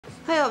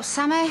Hey up,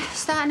 Sammy.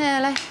 Starting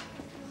early.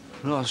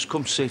 No, I just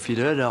come to see if you'd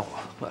heard out.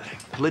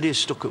 Lydia's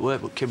stuck at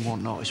work, but Kim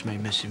won't notice me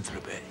missing for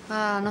a bit.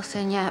 Well,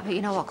 nothing yet, but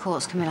you know what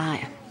courts can be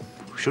like.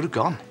 Should have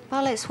gone.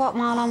 Well, it's what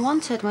Marlon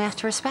wanted, and we have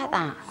to respect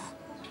that.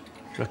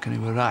 Reckon he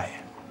were right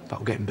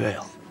about getting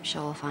bail? I'm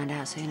sure we'll find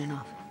out soon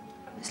enough.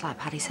 It's like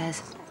Paddy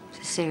says. It's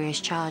a serious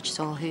charge,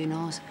 so who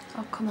knows?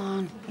 Oh, come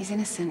on. He's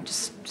innocent.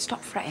 Just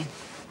stop fretting.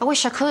 I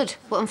wish I could,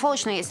 but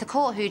unfortunately it's the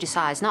court who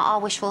decides, not our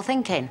wishful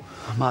thinking.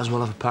 I might as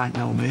well have a pint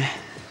now, me.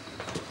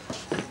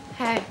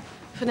 Hey,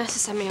 Vanessa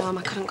sent me home.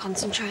 I couldn't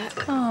concentrate.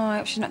 Oh, I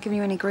hope she's not giving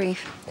you any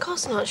grief. Of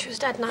course not. She was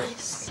dead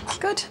nice.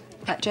 Good.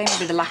 Let Jamie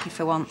be the lackey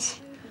for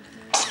once.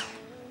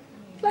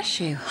 Bless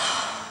you.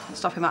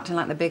 Stop him acting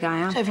like the big I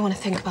am. I don't even want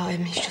to think about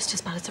him. He's just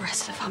as bad as the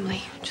rest of the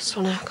family. Just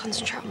want to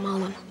concentrate on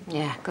Marlon.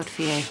 Yeah, good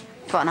for you.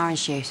 Got an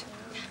orange juice.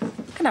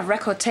 Gonna have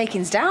record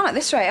takings down at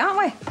this rate, aren't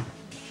we?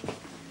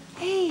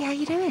 Hey, how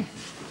you doing?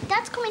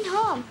 Dad's coming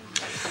home.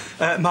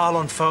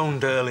 Marlon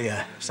phoned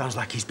earlier. Sounds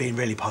like he's been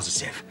really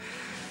positive.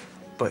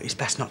 But it's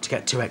best not to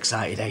get too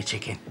excited, eh,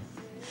 chicken?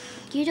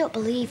 You don't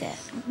believe it.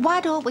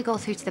 Why don't we go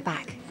through to the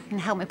back and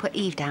help me put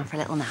Eve down for a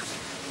little nap?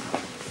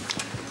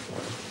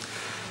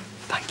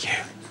 Thank you.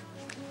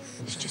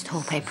 Let's just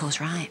hope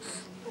April's right.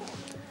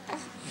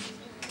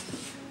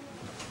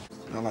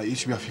 Not like you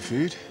should be off your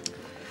food.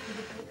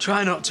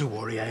 Try not to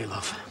worry, eh,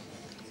 love?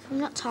 I'm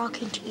not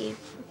talking to you.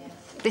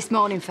 This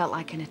morning felt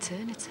like an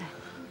eternity.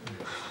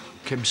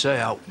 Kim, say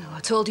out. No, I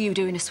told you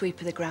doing a sweep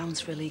of the grounds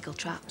for illegal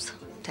traps.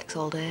 Takes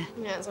all day.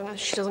 Yeah, as long as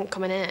she doesn't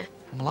come in here.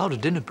 I'm allowed a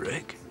dinner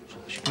break.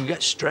 She can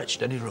get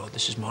stretched any road.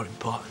 This is more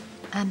important.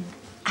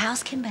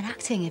 How's Kim been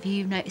acting? Have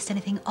you noticed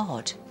anything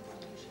odd?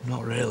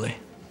 Not really.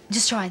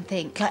 Just try and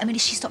think. Like, I mean,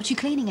 has she stopped you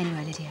cleaning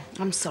anywhere, Lydia?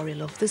 I'm sorry,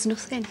 love. There's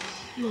nothing.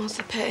 Oh, it's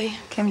a pity.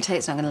 Kim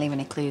Tate's not going to leave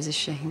any clues, is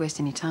she? You're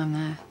wasting your time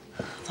there.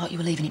 I thought you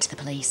were leaving it to the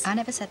police. I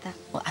never said that.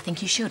 Well, I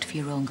think you should for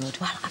your own good.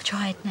 Well, I've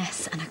tried,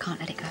 Ness, and I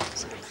can't let it go.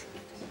 Sorry.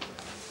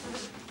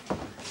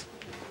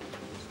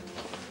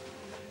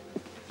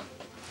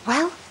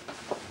 Well?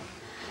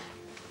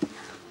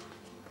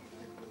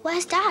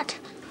 Where's Dad?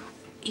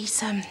 He's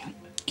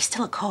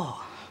still at court.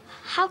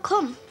 How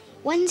come?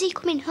 When's he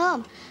coming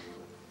home?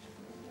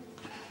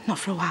 Not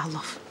for a while,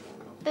 love.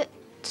 But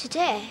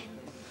today?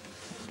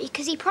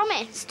 Because he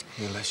promised.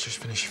 Yeah, let's just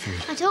finish your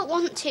food. I don't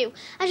want to.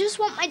 I just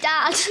want my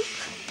dad.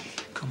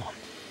 Come on,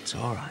 it's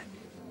all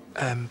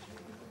right.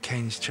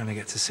 Kane's trying to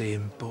get to see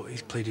him, but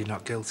he's pleaded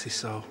not guilty,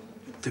 so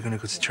they're going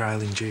to go to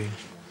trial in June.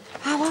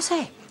 How was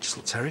he? Just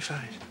looked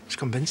terrified. He's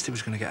convinced he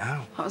was going to get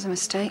out. That was a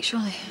mistake,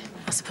 surely.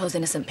 I suppose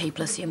innocent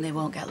people assume they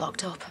won't get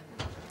locked up.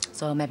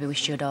 So maybe we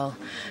should all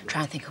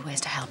try and think of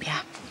ways to help you.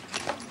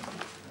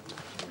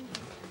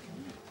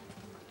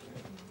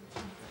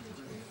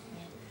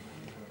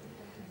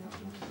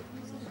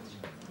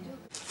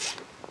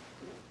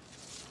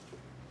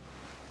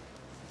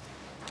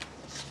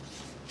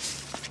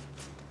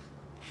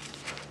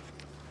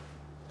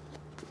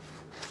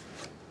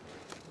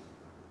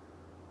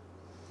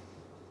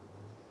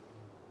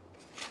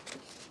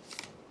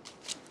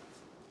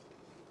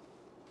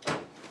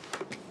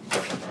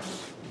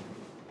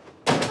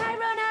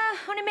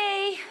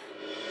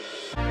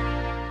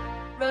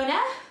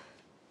 Rona?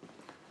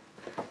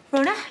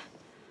 Rona?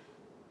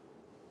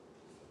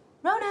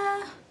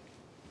 Rona?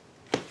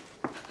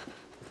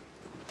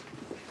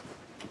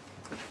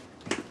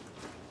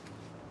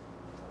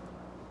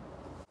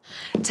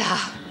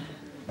 Da.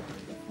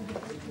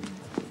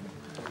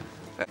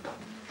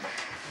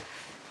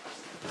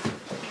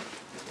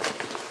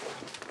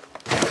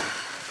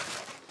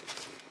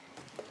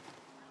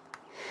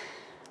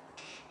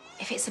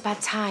 If it's a bad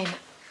time...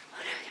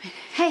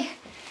 Hey, why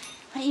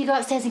don't you go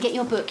upstairs and get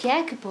your book,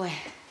 yeah? Good boy.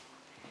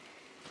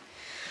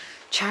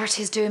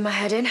 Charity's doing my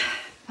head in.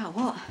 About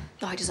what?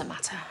 Oh, it doesn't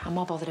matter. I'm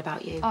more bothered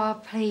about you. Oh,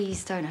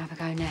 please don't have a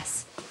go,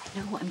 Ness. I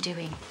know what I'm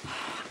doing.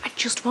 I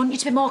just want you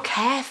to be more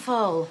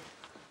careful.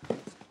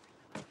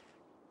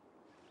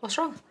 What's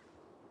wrong?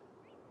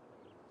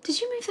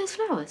 Did you move those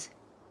flowers?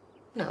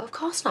 No, of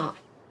course not.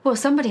 Well,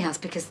 somebody has,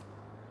 because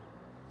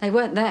they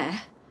weren't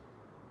there.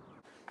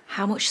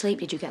 How much sleep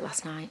did you get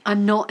last night?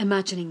 I'm not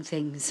imagining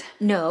things.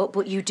 No,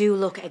 but you do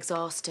look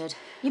exhausted.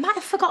 You might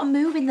have forgotten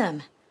moving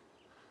them.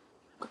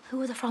 Who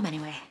were they from,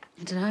 anyway?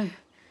 I don't know.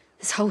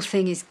 This whole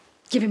thing is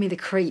giving me the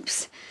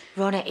creeps.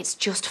 Rona, it's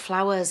just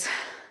flowers.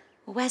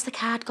 Well, where's the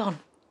card gone?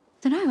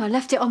 I don't know. I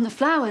left it on the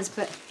flowers,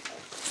 but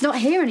it's not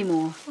here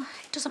anymore. Well,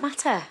 it doesn't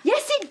matter.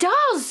 Yes, it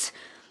does!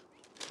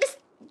 This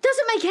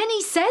doesn't make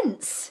any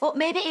sense. Well,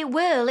 maybe it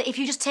will if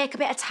you just take a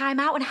bit of time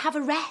out and have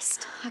a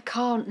rest. I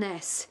can't,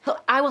 Ness.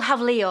 Look, I will have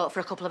Leo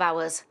for a couple of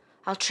hours.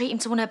 I'll treat him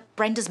to one of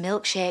Brenda's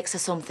milkshakes or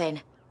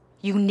something.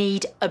 You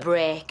need a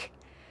break.